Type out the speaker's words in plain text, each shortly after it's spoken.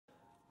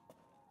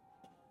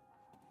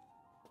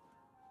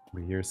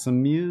We hear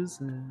some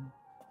music.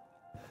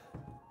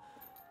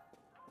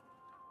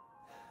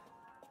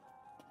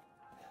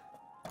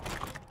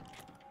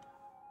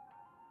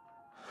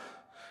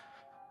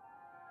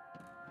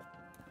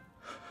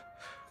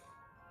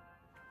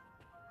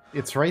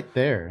 It's right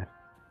there.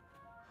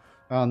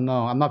 Oh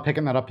no, I'm not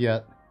picking that up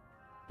yet.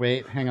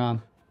 Wait, hang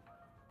on.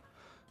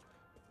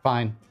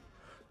 Fine.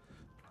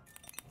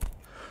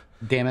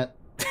 Damn it.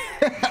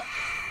 I've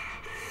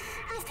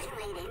been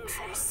waiting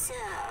for so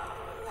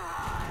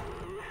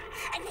long.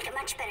 I'd make a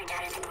much better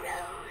daughter than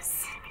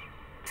Rose.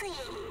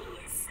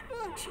 Please,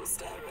 won't you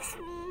stay with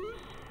me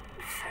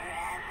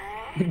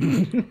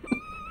forever?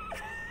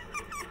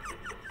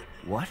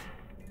 What?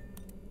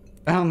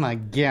 Oh my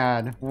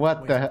god.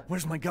 What the...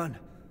 Where's my gun?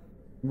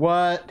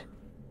 What?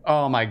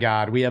 Oh my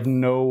god, we have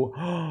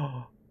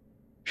no...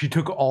 She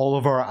took all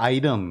of our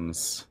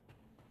items.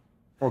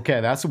 Okay,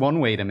 that's one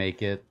way to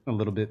make it a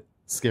little bit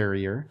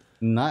scarier.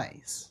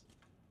 Nice.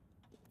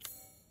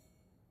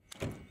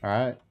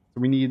 Alright,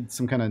 so we need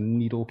some kind of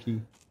needle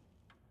key.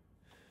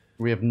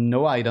 We have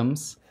no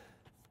items.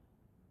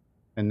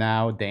 And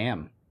now,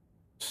 damn.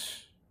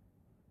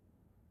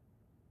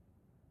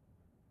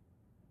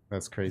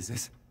 That's crazy.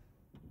 Is this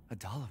a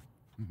doll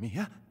of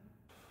Mia?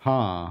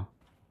 Huh.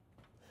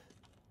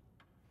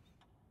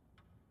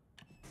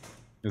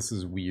 This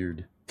is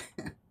weird.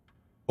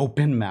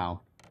 Open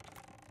mouth.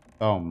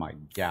 Oh my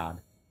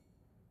god.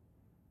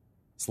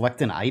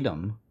 Select an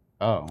item.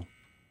 Oh.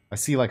 I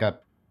see like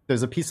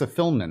there's a piece of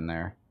film in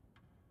there.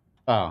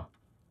 Oh.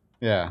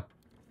 Yeah.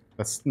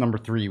 That's number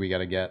 3 we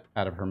gotta get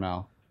out of her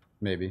mouth.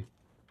 Maybe.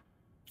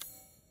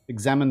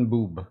 Examine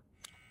boob.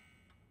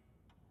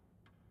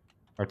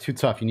 Are too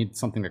tough. You need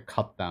something to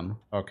cut them.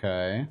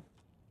 Okay.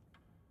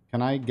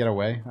 Can I get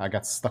away? I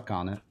got stuck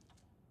on it.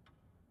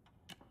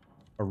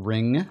 A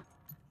ring.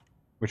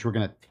 Which we're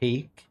gonna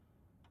take.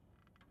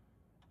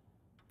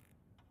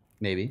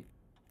 Maybe.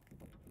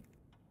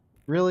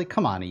 Really?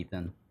 Come on,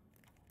 Ethan.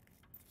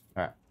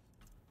 Alright.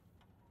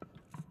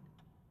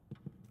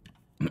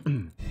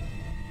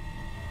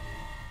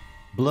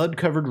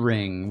 Blood-covered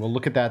ring. We'll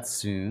look at that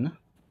soon.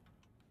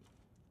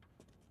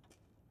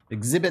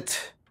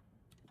 Exhibit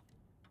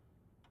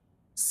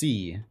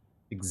C.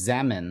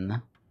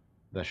 Examine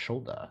the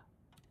shoulder.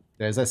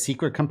 There's a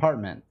secret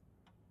compartment.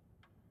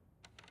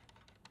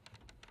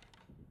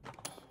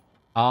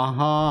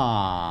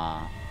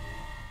 Aha!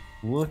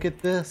 Look at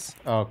this.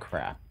 Oh,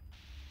 crap.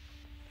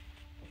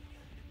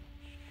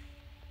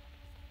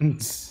 Whoa!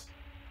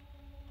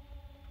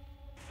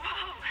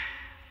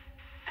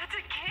 That's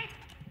a kid?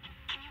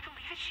 Can you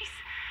believe it? She's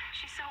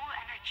so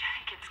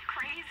energetic. It's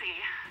crazy.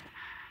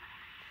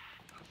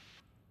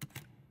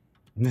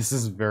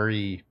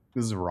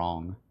 This is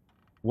wrong.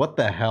 What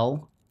the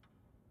hell?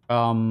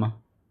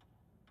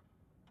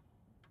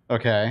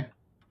 Okay.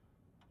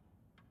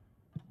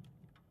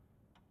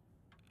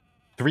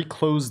 3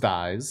 closed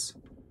eyes.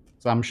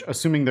 So I'm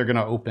assuming they're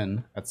gonna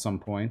open at some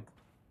point.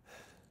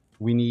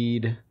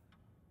 We're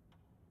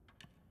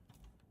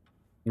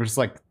just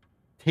like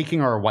taking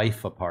our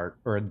wife apart,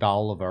 or a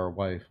doll of our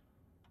wife.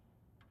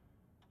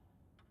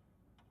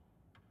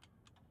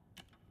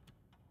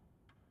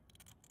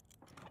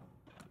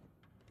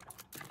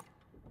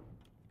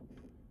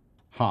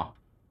 Huh.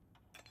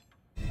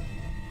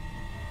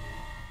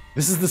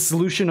 This is the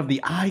solution of the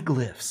eye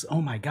glyphs.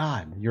 Oh my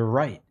god, you're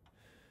right.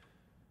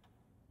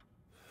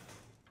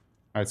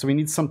 Alright, so we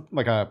need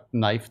like a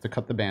knife to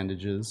cut the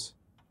bandages.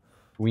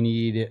 We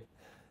need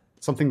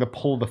something to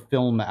pull the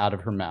film out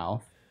of her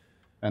mouth.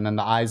 And then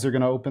the eyes are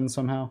going to open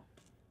somehow.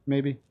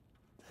 Maybe.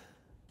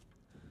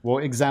 We'll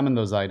examine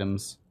those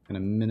items in a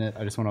minute.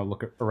 I just want to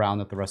look around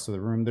at the rest of the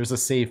room. There's a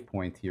save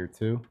point here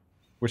too,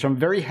 which I'm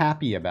very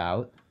happy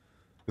about.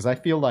 Because I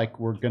feel like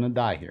we're going to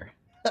die here.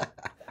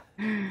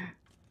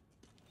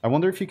 I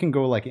wonder if you can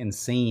go like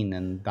insane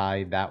and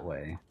die that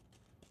way.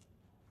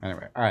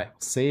 Anyway, alright.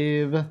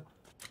 Save.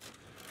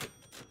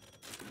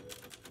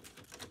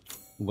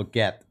 Look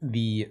at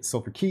the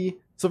silver key.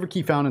 Silver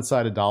key found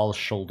inside a doll's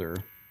shoulder.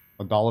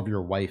 A doll of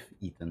your wife,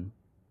 Ethan.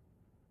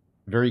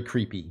 Very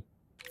creepy.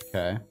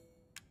 Okay.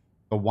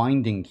 The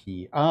winding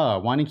key. Ah,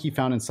 winding key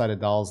found inside a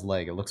doll's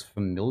leg. It looks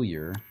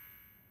familiar.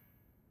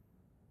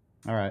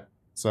 Alright,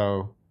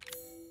 so...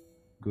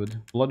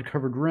 Good.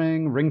 Blood-covered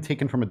ring. Ring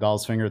taken from a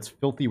doll's finger. It's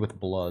filthy with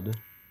blood.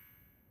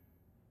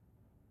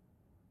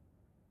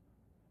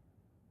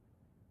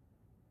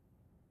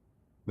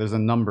 There's a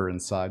number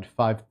inside.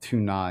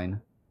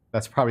 529.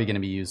 That's probably going to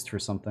be used for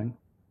something.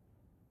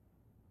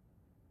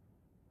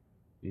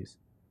 Jeez.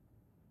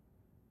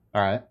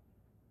 Alright.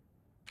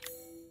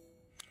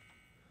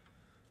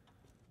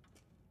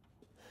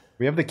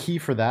 We have the key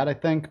for that, I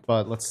think,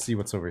 but let's see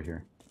what's over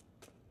here.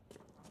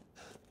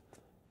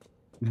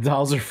 The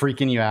dolls are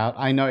freaking you out.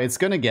 I know, it's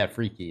going to get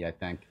freaky, I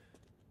think.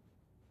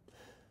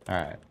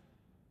 Alright.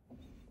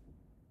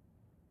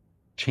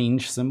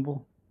 Change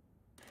symbol?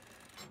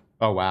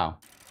 Oh, wow.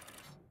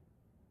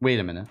 Wait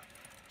a minute.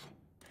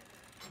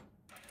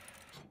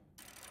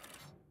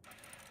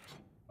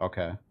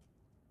 Okay.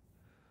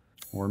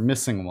 We're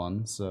missing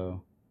one,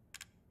 so...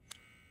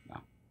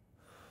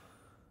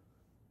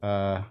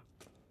 Is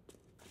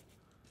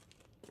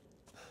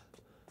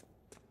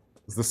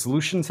the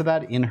solution to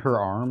that in her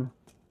arm?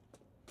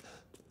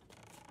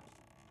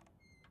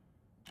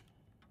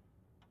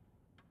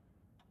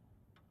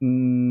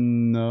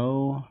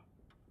 No.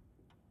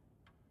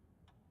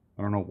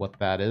 I don't know what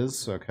that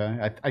is.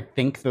 Okay. I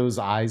think those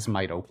eyes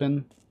might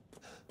open.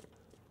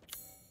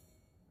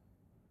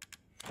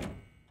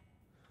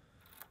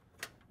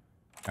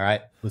 All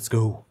right, let's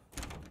go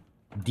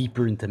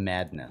deeper into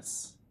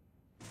madness.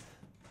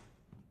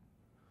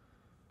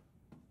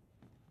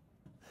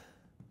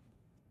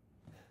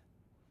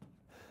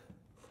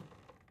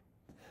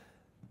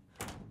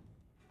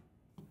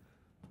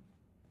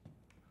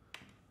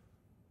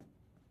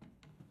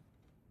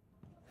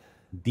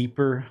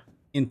 Deeper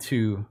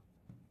into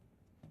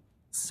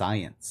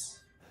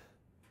science.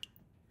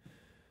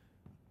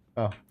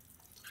 Oh.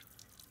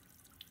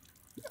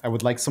 I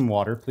would like some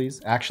water, please.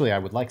 Actually, I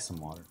would like some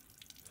water.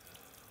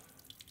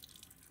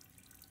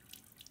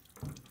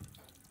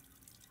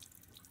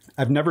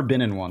 I've never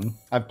been in one.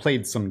 I've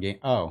played some game.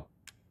 Oh.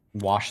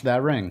 Wash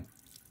that ring.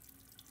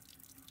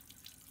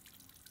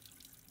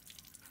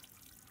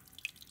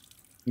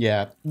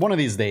 Yeah, one of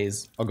these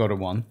days, I'll go to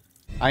one.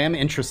 I am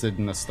interested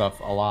in this stuff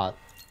a lot.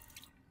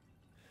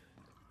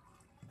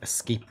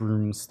 Escape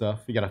room stuff.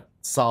 You gotta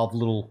solve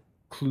little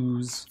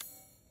clues.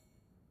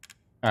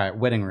 Alright,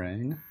 wedding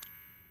ring.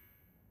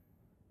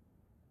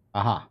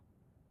 Aha.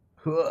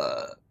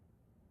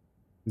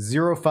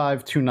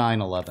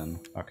 052911.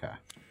 Okay.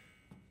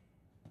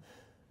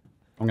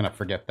 I'm gonna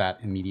forget that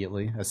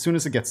immediately. As soon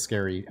as it gets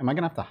scary, am I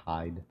gonna have to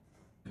hide?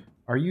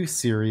 Are you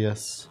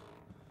serious?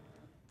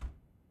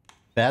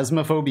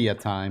 Phasmophobia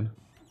time.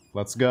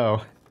 Let's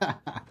go.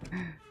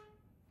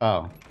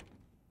 Oh.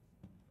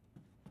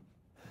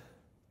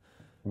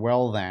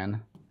 Well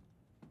then.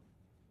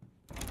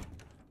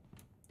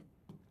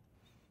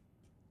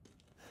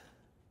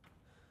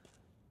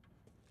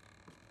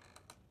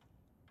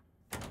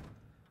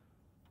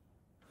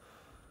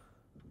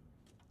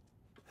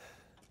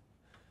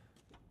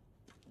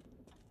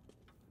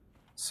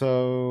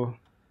 So...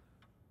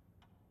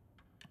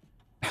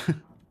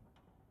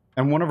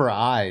 and one of her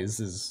eyes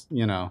is,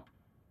 you know,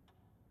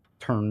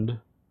 turned.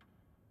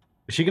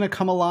 Is she gonna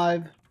come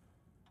alive?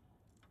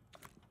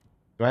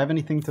 Do I have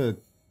anything to...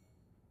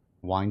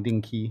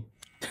 Winding key?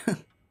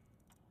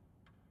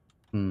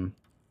 You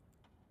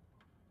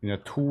know,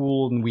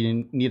 tool, and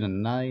we need a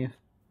knife.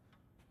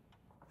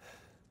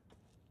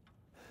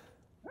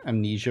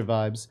 Amnesia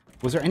vibes.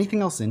 Was there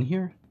anything else in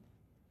here?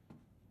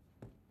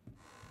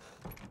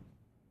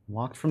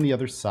 Locked from the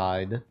other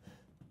side. Do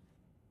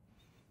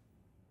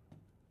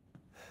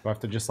I have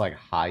to just, like,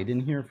 hide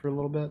in here for a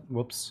little bit?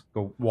 Whoops.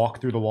 Go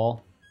walk through the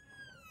wall.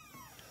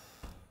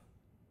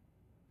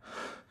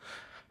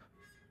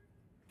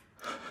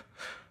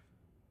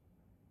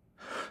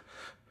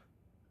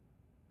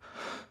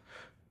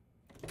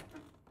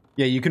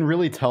 Yeah, you can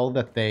really tell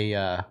that they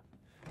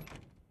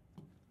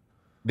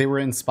were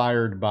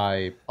inspired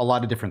by a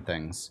lot of different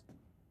things.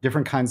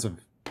 Different kinds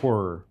of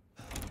horror.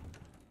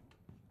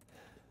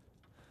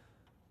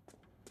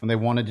 And they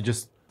wanted to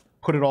just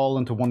put it all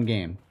into one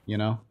game, you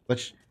know?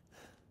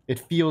 It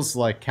feels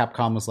like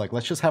Capcom was like,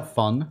 let's just have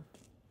fun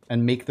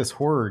and make this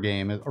horror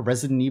game, a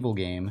Resident Evil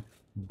game,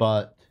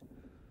 but...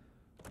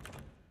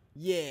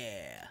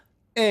 Yeah.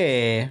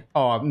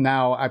 Oh,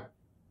 now I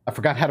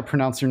forgot how to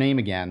pronounce your name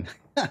again.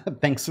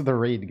 Thanks for the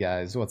raid,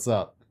 guys. What's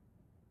up?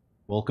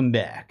 Welcome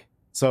back.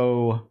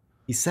 So,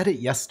 he said it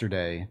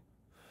yesterday.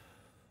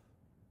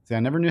 See,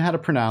 I never knew how to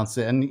pronounce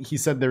it, and he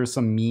said there was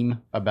some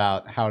meme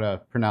about how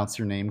to pronounce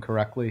your name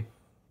correctly.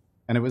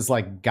 And it was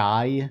like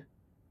Guy.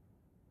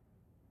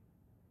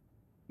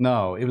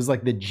 No, it was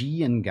like the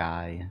G in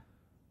Guy.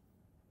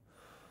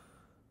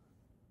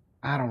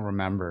 I don't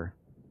remember.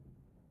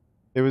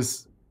 It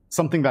was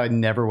something that I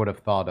never would have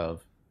thought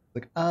of.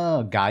 Like,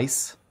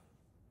 Geis.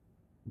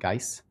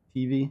 Geis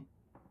TV.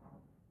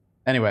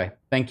 Anyway,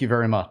 thank you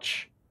very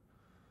much.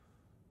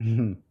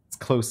 It's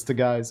close to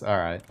guys. All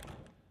right.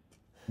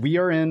 We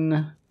are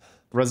in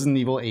Resident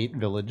Evil 8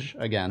 Village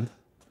again.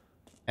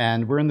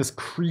 And we're in this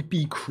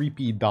creepy,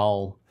 creepy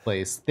doll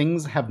place.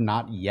 Things have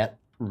not yet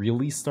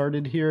really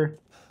started here.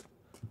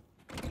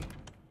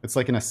 It's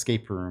like an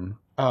escape room.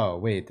 Oh,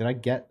 wait, did I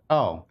get...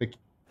 Oh,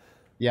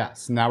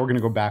 yes, now we're going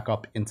to go back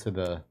up into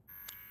the...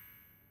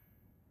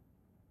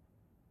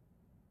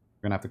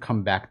 We're going to have to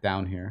come back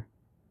down here.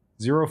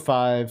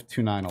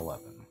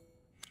 052911.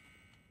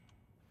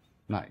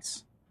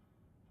 Nice.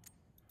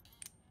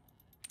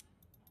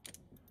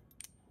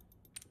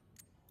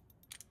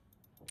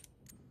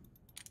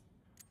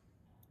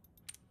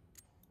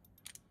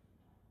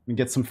 We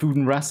get some food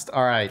and rest.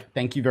 All right,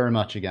 thank you very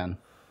much again.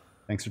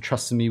 Thanks for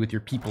trusting me with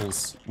your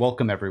peoples.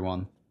 Welcome,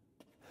 everyone.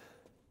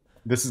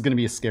 This is going to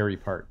be a scary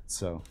part,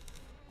 so...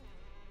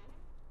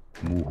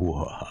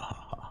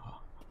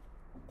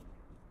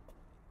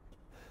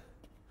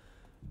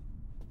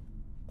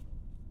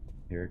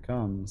 Here it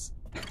comes.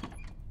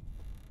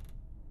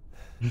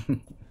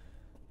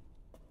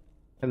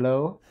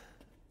 Hello?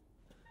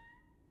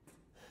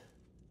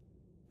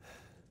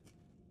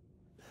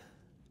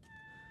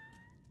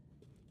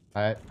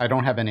 I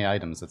don't have any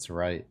items, that's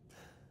right.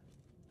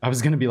 I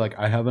was gonna be like,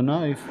 I have a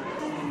knife.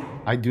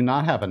 I do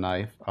not have a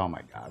knife. Oh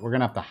my god, we're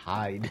gonna have to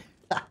hide.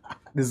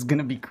 This is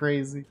gonna be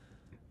crazy.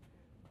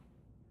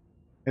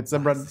 It's a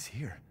Why is this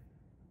here?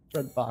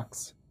 red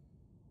box.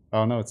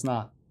 Oh no, it's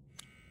not.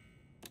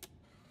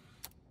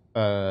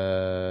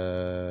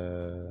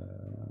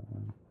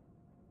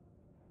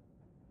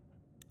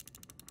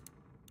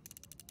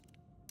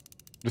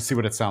 Just see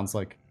what it sounds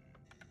like.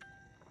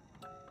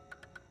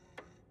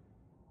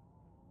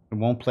 It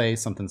won't play,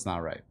 something's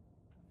not right.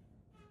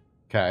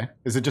 Okay.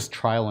 Is it just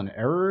trial and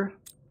error?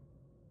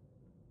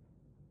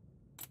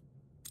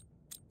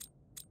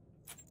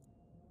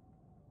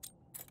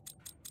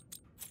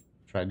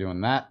 Try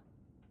doing that.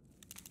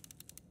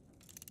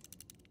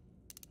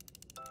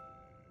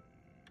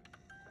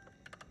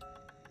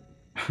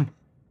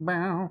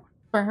 Bow,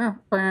 bow,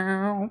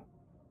 bow.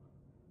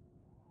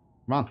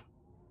 Come on.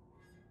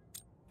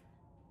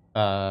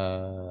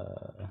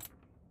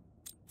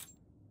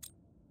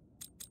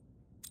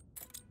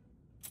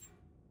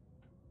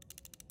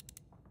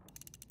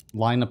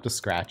 Line up the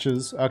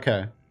scratches.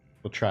 Okay.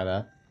 We'll try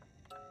that.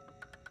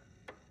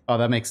 Oh,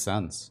 that makes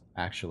sense,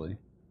 actually.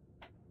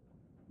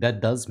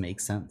 That does make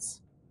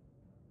sense.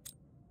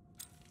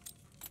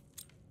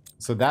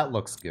 So that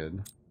looks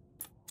good.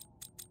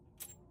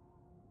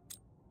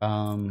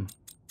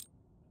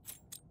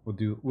 We'll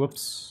do,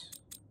 whoops.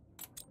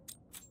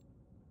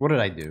 What did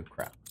I do?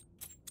 Crap.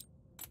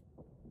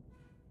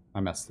 I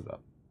messed it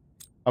up.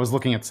 I was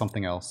looking at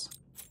something else.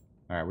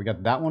 Alright, we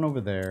got that one over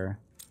there.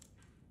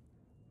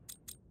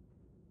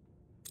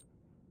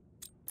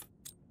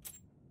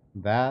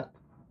 That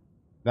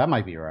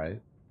might be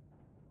right.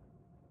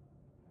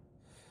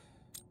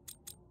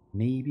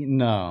 Maybe,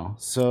 no.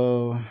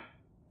 So,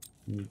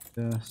 need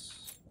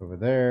this over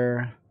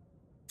there.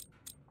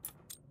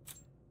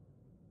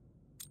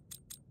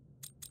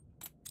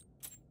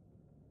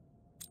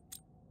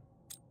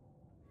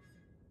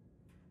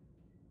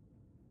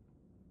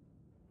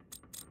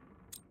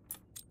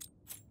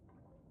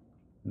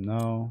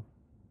 No.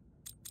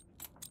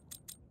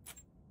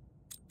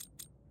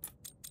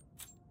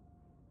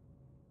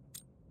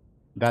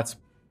 That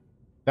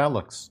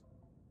looks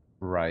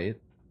right.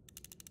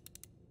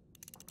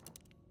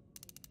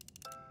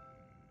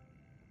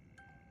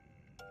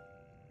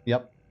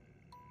 Yep.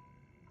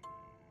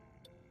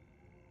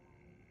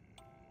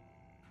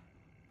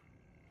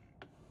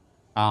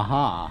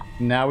 Aha.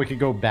 Now we could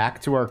go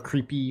back to our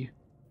creepy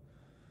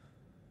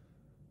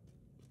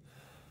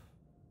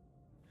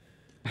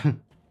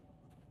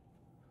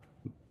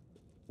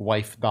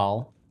wife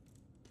doll.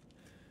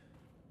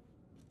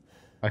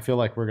 I feel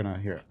like we're gonna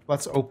here.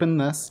 Let's open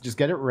this. Just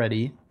get it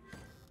ready.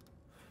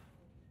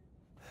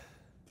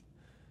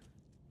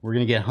 We're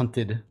gonna get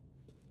hunted.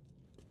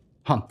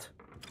 Hunt.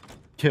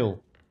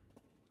 Kill.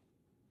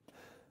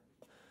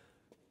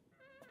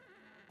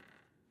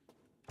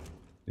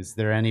 Is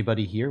there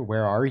anybody here?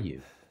 Where are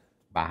you?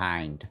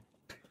 Behind.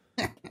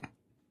 It's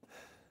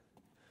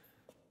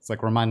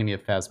like reminding me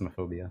of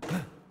Phasmophobia.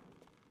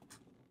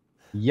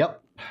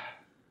 Yep.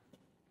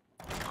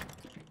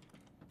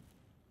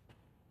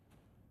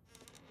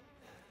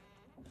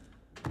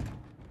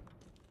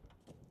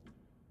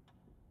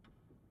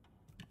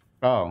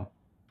 Oh.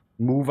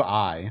 Move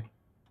I.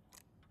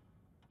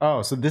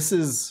 Oh, so this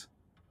is...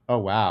 Oh,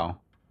 wow.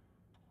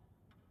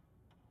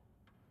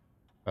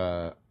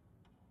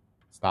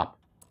 Stop.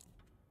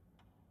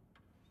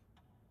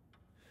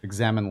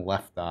 Examine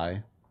left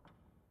eye.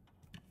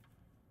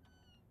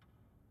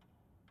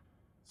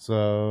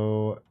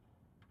 So...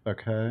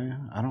 Okay,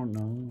 I don't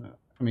know.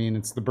 I mean,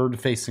 it's the bird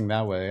facing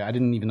that way. I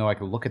didn't even know I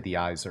could look at the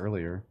eyes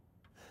earlier.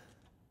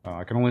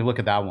 I can only look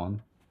at that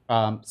one.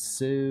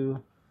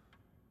 So...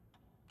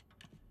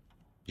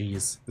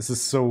 Jeez, this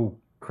is so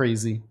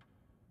crazy.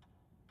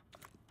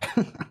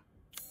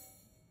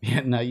 Yeah,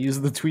 now use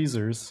the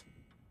tweezers.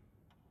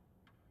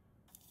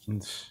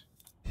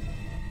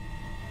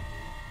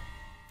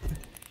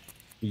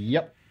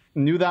 Yep,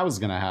 knew that was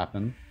gonna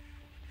happen.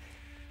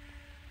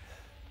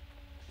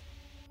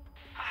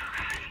 Oh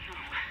God, no.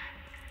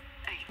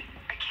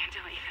 I can't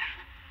delete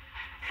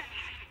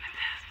anything but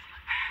this.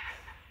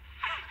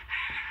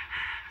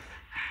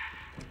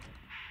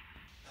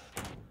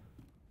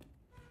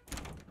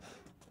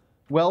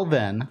 Well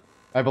then,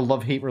 I have a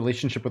love-hate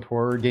relationship with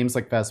horror. Games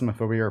like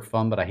Phasmophobia are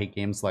fun, but I hate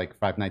games like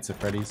Five Nights at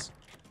Freddy's.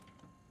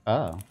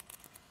 Oh.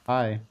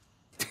 Hi.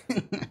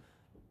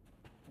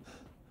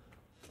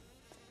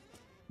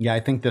 Yeah, I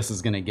think this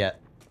is gonna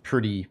get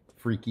pretty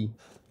freaky.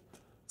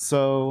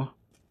 So...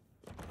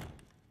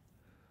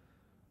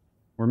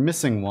 We're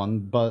missing one,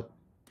 but...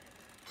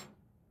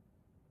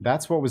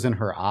 That's what was in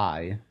her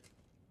eye.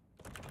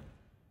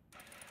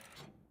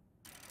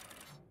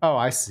 Oh,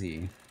 I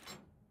see.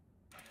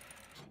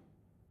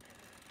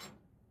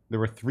 There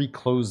were 3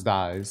 closed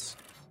eyes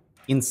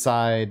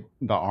inside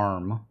the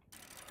arm.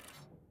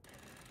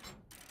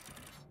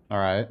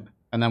 Alright.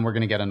 And then we're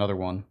going to get another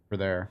one for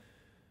there.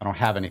 I don't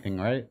have anything,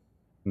 right?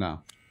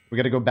 No. We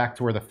got to go back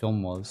to where the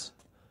film was.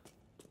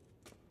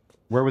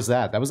 Where was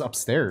that? That was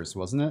upstairs,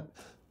 wasn't it?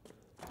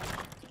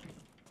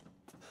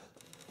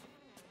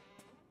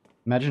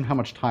 Imagine how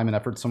much time and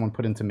effort someone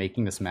put into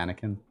making this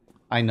mannequin.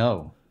 I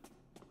know.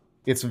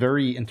 It's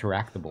very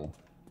interactable.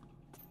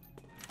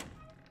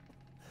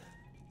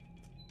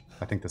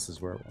 I think this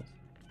is where it was.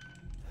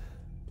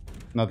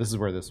 No, this is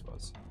where this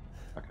was.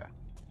 Okay.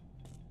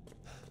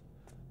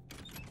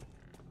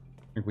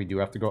 I think we do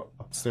have to go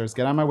upstairs.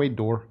 Get out of my way,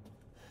 door.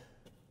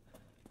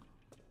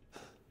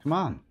 Come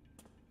on.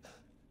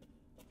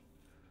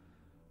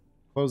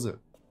 Close it.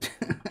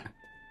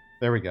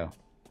 There we go.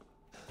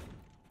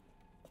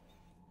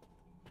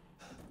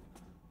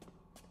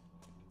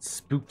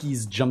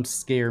 Spooky's Jump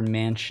Scare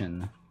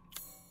Mansion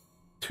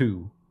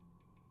 2.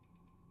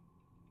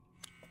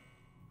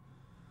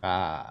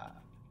 Ah.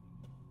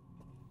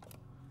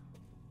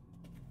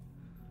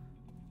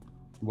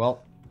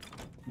 Well,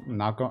 I'm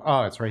not going.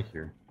 Oh, it's right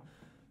here.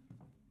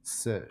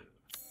 So.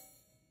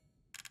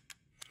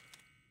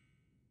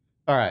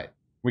 Alright.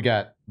 We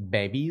got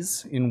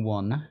babies in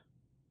 1.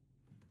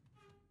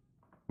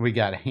 We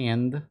got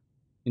hand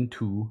in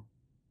 2.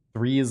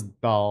 3 is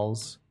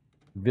dolls.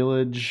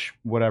 Village,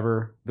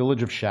 whatever.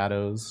 Village of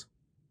Shadows.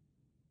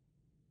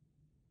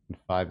 And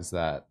 5 is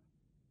that.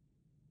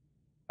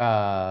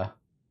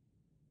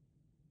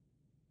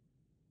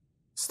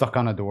 Stuck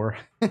on a door.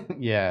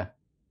 Yeah.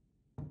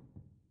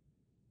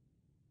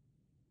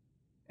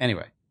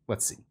 Anyway,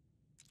 let's see.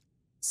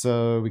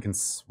 So we can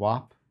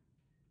swap.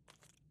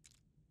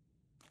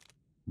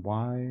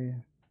 Why?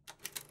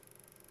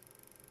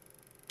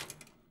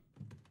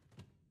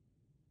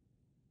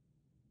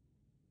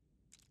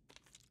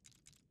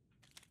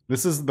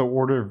 This is the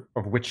order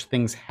of which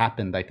things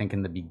happened, I think,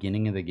 in the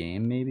beginning of the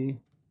game, maybe?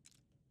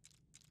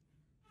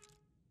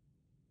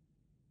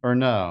 Or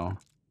no?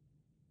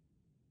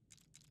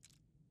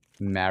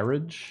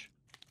 Marriage?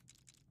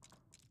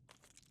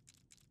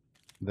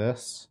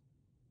 This?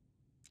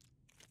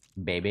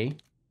 Baby?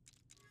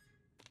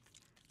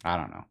 I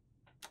don't know.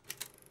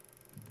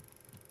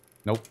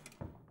 Nope.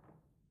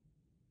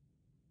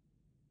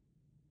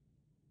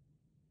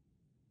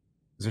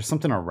 Is there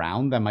something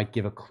around that might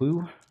give a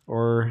clue?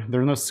 Or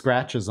there are no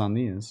scratches on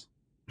these.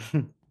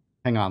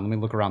 Hang on, let me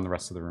look around the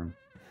rest of the room.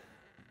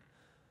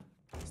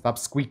 Stop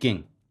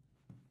squeaking.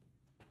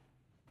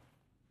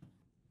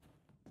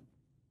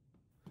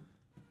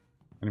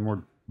 Any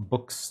more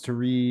books to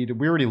read?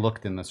 We already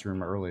looked in this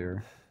room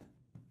earlier.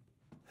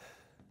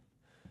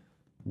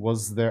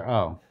 Was there...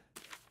 Oh.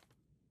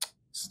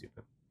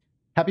 Stupid.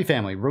 Happy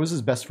family.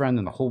 Rose's best friend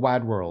in the whole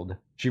wide world.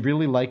 She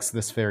really likes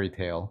this fairy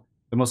tale.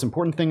 The most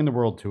important thing in the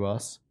world to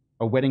us.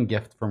 A wedding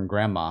gift from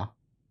Grandma.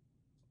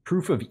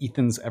 Proof of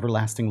Ethan's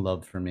everlasting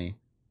love for me.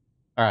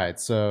 Alright,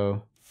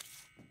 so...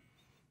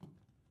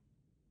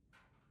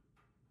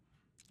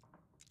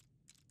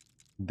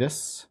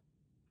 This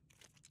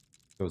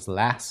goes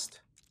last.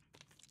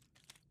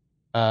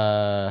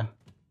 Was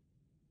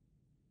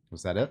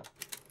that it?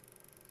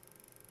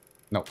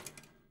 No.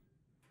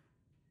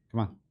 Come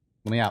on.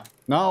 Let me out.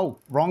 No!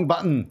 Wrong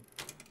button!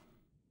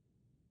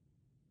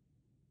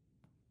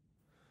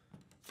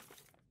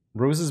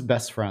 Rose's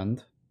best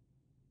friend.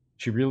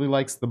 She really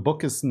likes... The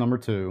book is number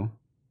 2.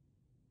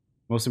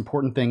 Most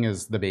important thing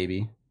is the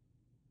baby.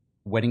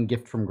 Wedding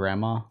gift from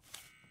Grandma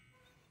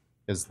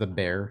is the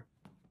bear.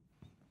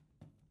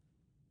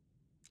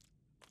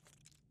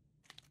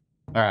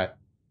 Alright.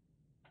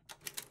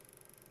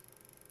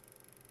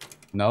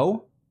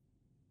 No?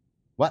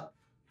 What?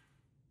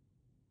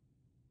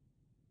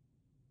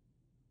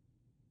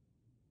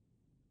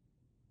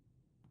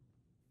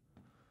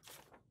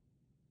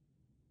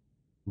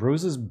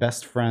 Rose's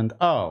best friend.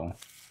 Oh.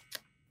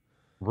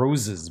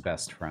 Rose's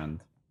best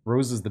friend.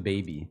 Rose is the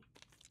baby.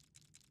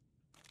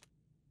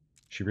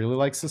 She really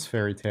likes this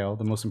fairy tale.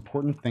 The most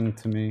important thing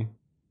to me,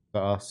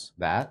 to us,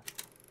 that?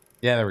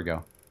 Yeah, there we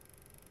go.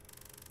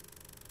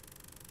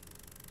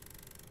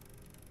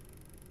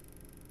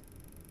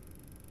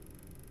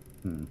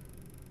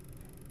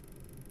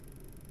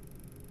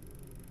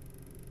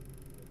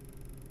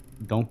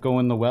 Don't go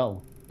in the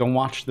well. Don't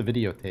watch the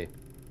videotape.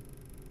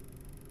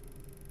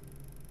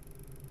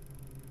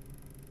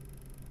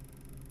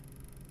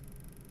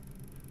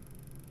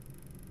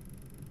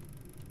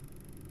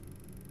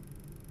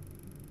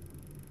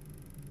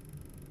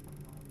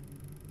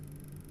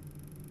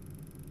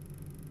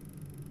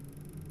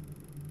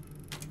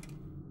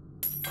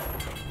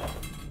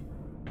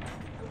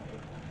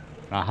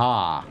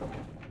 Aha.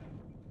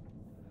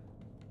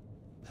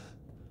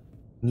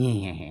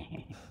 Yeah.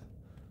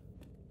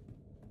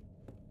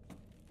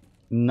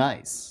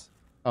 Nice.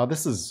 Oh,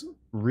 this is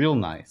real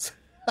nice.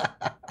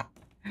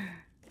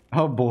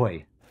 Oh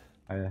boy.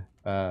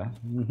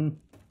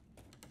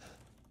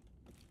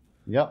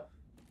 Yep.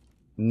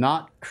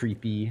 Not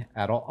creepy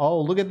at all.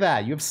 Oh, look at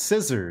that. You have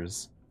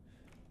scissors.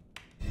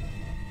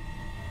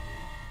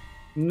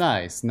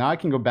 Nice. Now I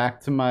can go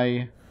back to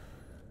my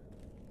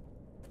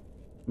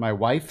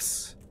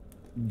wife's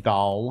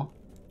doll.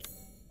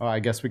 Oh, I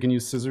guess we can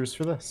use scissors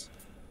for this.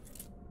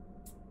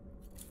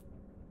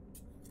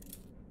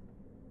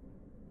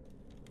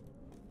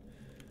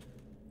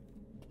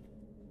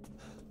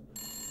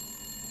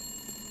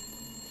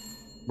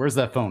 Where's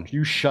that phone?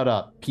 You shut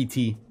up, PT.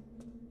 Please,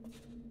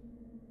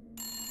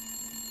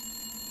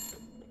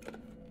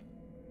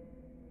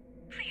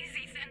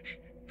 Ethan,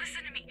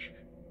 listen to me.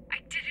 I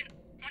didn't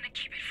want to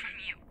keep it from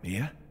you.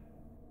 Mia?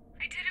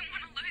 I didn't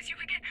want to lose you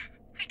again.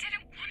 I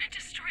didn't want to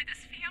destroy this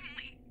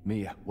family.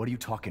 Mia, what are you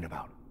talking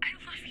about? I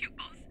love you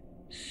both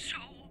so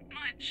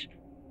much.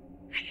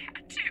 I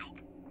had to.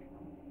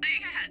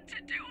 I had to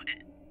do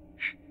it.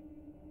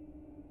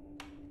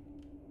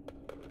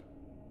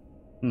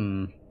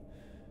 Hmm.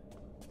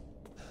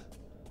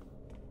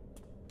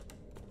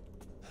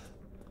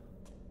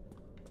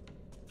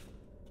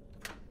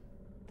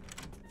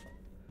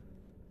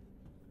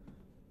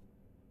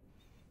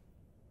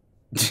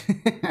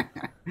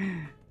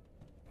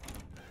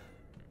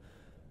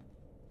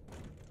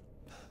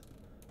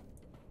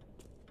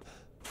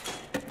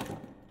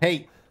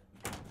 Hey,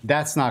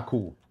 that's not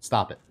cool.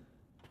 Stop it.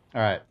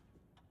 All right.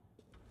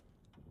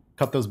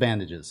 Cut those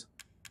bandages.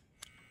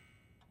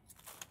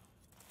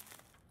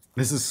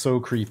 This is so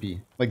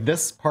creepy. Like,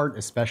 this part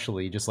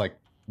especially, just like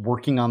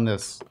working on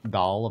this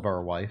doll of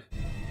our wife.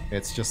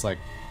 It's just like,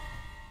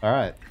 all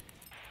right.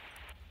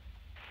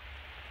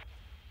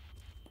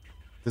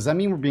 Does that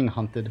mean we're being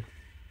hunted?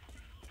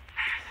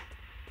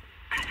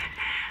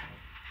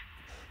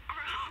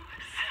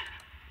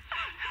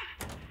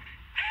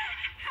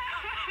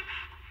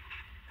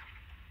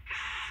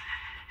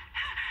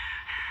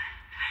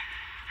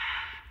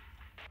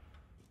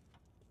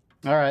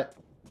 All right.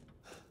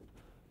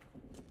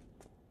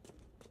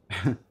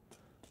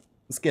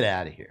 Let's get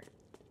out of here.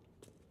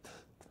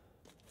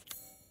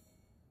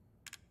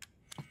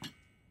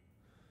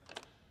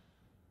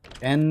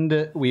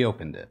 And we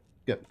opened it.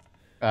 Good.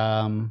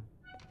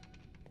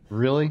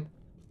 Really? Do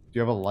you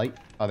have a light?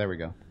 Oh, there we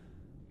go.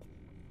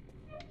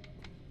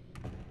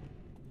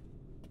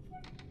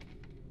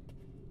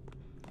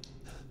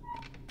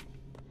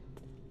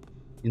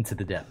 Into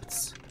the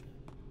depths.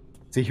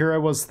 So here I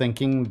was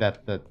thinking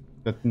that the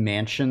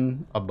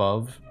mansion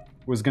above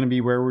was going to be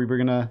where we were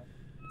going to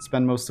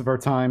spend most of our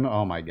time.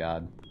 Oh my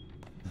god.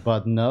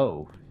 But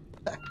no.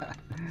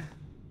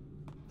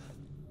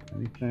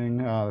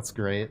 Anything? Oh, that's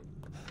great.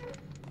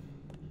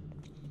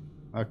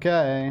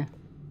 Okay.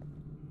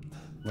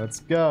 Let's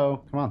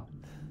go. Come on.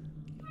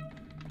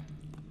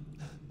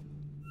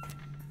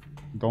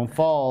 Don't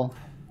fall.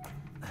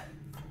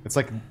 It's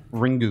like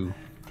Ringu.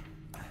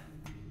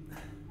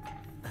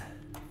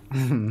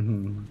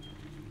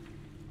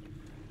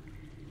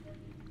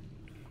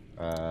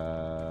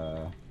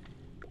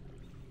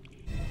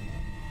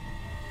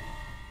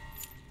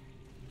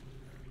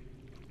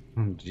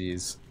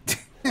 Jeez.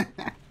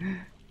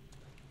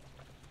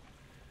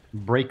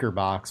 Breaker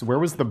box. Where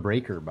was the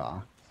breaker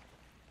box?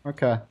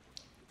 Okay.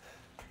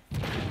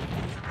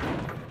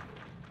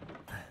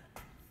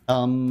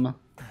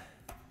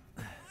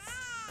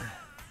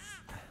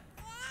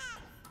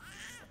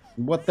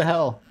 What the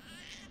hell?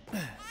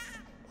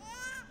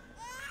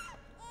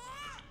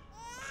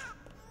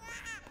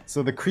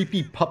 So the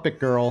creepy puppet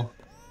girl,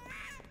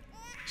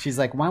 she's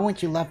like, why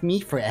won't you love me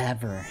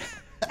forever?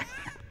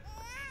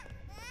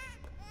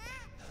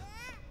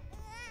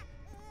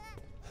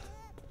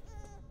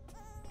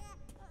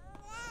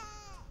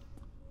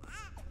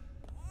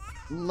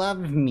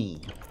 Love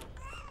me.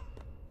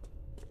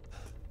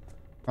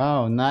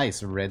 Oh,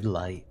 nice. Red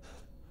light.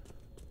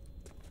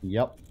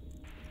 Yep.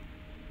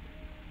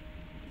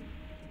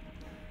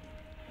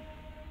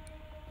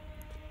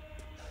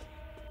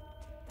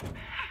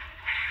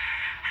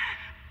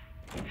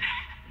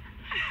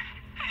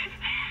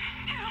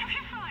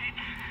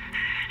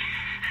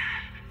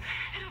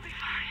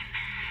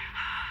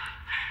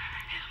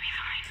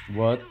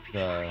 What the?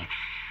 It'll be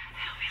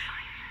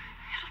fine.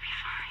 It'll be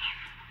fine.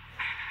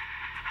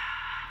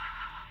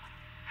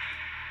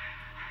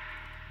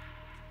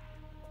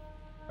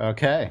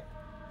 Okay.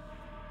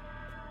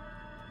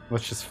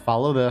 Let's just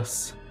follow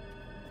this.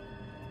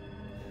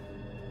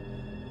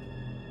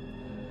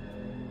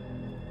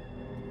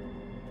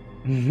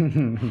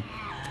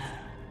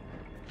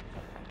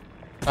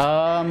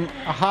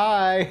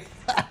 Hi.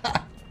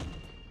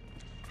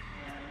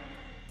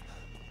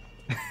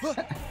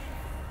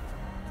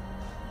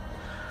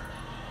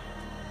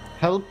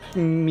 Help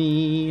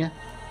me.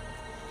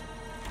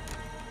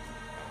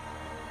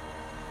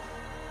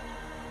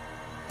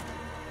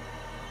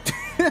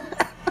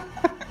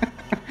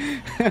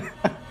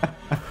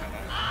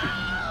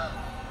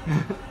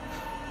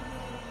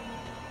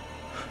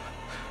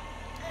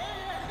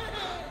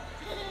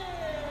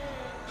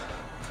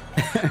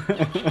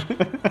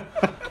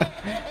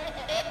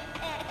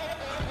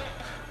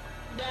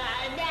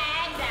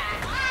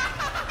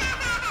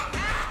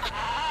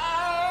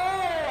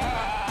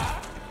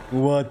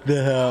 What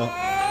the hell?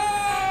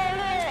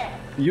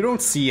 You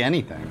don't see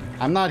anything.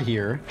 I'm not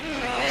here.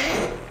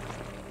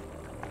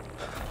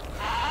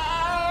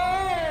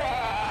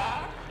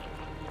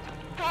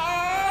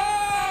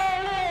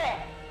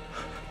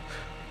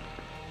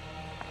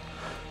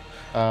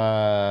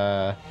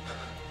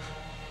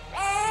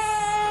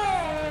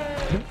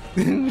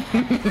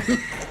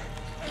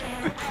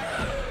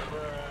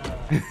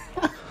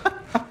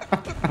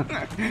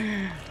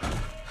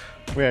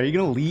 Wait, are you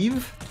gonna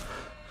leave?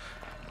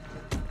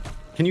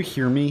 Can you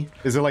hear me?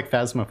 Is it like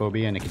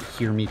Phasmophobia and it can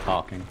hear me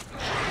talking?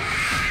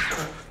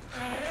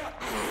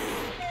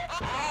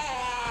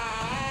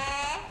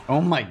 Oh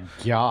my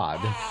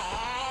god.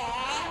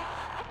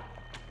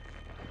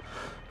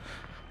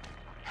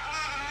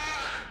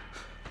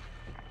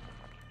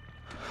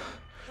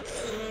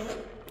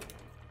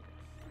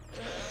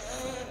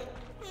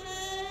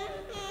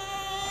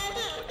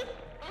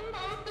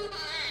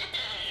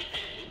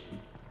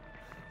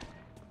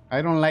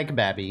 I don't like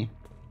baby.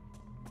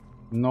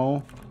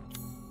 No.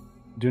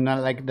 Do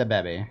not like the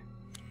baby.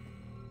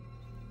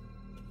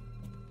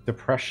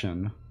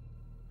 Depression.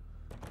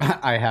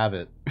 I have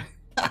it.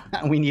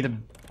 We need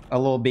a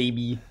little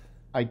baby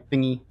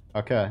thingy.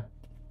 Okay.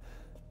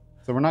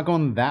 So we're not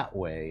going that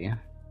way.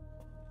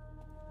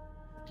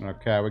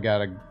 Okay, we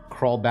gotta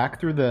crawl back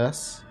through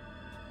this.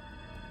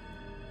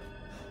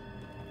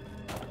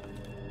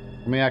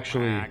 Let me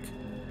actually...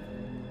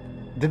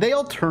 Did they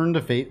all turn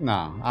to fate?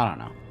 No, I don't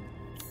know.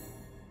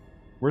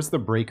 Where's the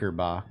breaker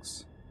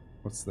box?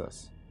 What's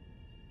this?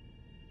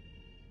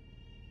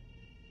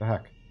 The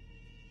heck?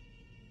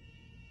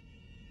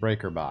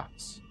 Breaker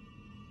box.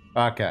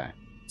 Okay.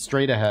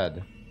 Straight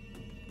ahead.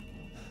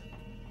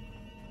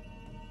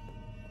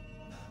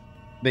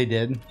 They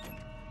did.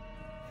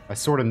 I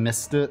sort of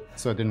missed it,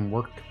 so it didn't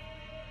work.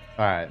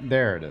 Alright,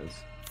 there it is.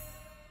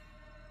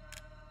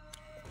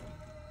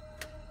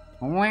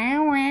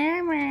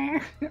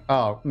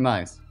 Oh,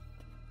 nice.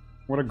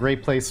 What a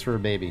great place for a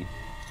baby.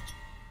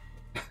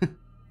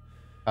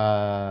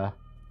 Alright.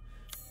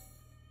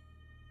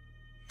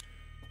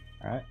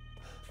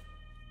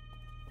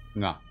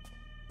 No.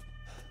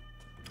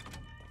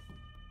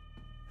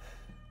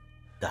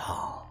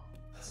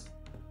 Dolls.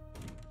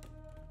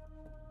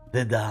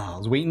 The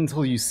dolls. Wait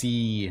until you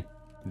see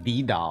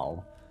the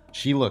doll.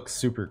 She looks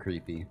super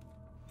creepy.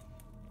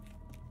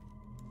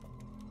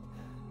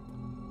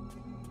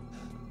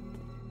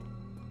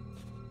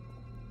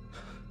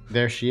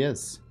 There she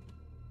is.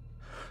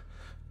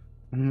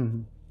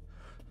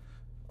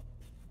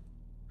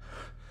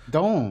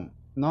 Don't.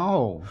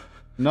 No.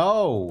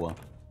 No.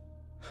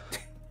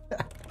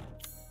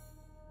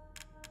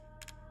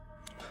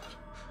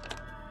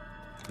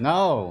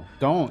 No,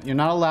 don't. You're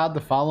not allowed to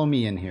follow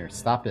me in here.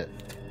 Stop it.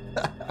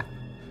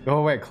 Go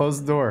away.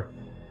 Close the door.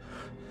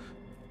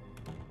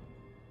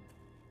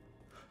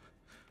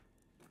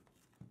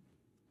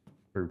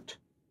 Fruit.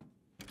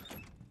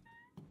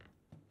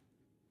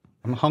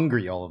 I'm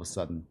hungry all of a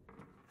sudden.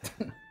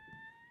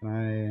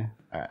 Alright.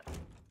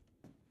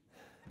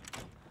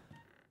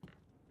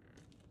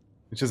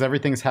 Which is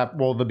everything's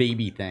well, the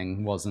baby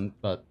thing wasn't,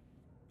 but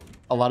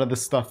a lot of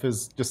this stuff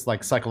is just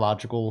like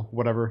psychological,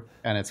 whatever,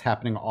 and it's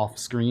happening off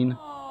screen.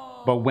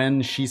 But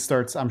when she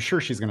starts, I'm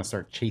sure she's gonna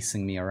start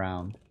chasing me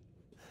around.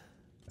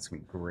 That's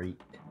gonna be great.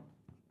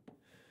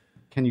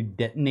 Can you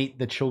detonate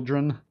the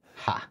children?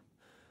 Ha.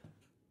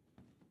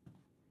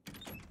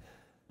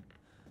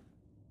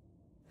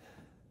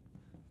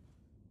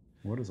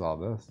 What is all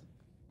this?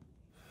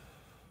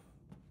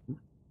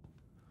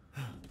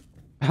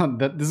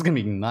 This is gonna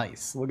be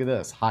nice. Look at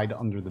this. Hide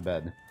under the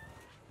bed.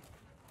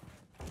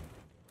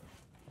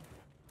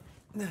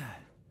 Did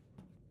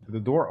the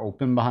door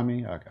open behind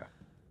me? Okay.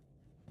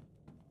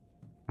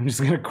 I'm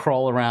just gonna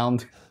crawl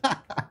around.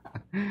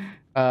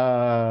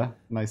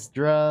 Nice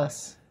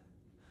dress.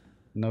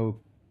 No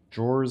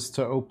drawers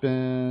to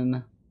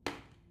open.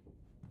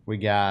 We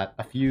got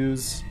a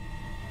fuse.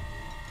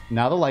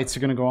 Now the lights are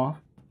gonna go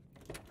off.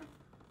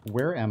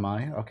 Where am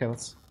I? Okay,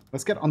 let's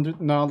get under...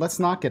 No, let's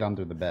not get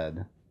under the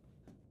bed.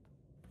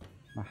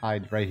 I'll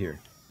hide right here.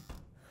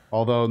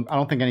 Although, I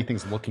don't think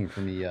anything's looking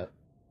for me yet.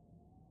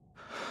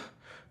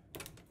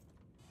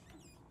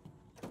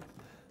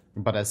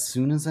 But as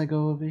soon as I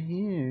go over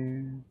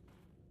here...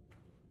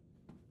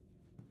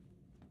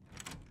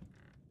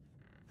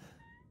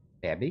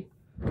 Baby?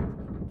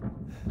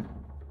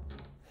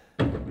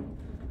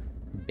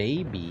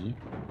 Baby?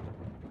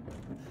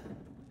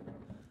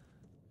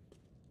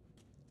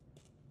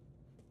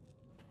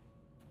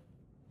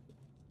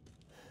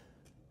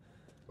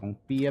 Don't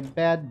be a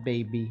bad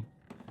baby.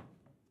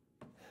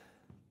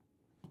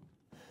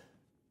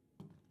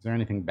 Is there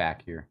anything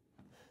back here?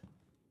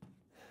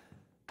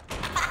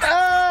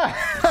 Ah!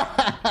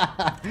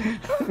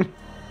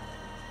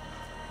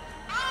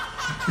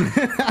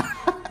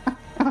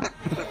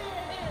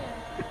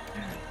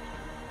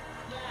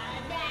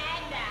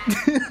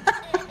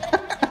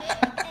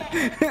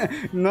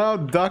 No,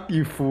 duck,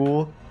 you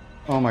fool.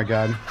 Oh my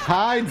god.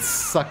 Hide,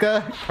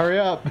 sucker! Hurry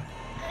up.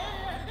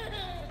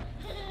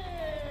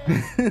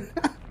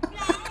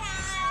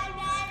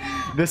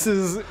 This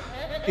is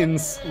in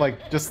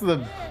like just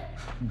the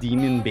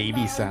demon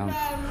baby sound.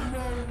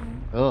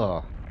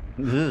 Ugh.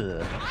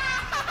 Ugh.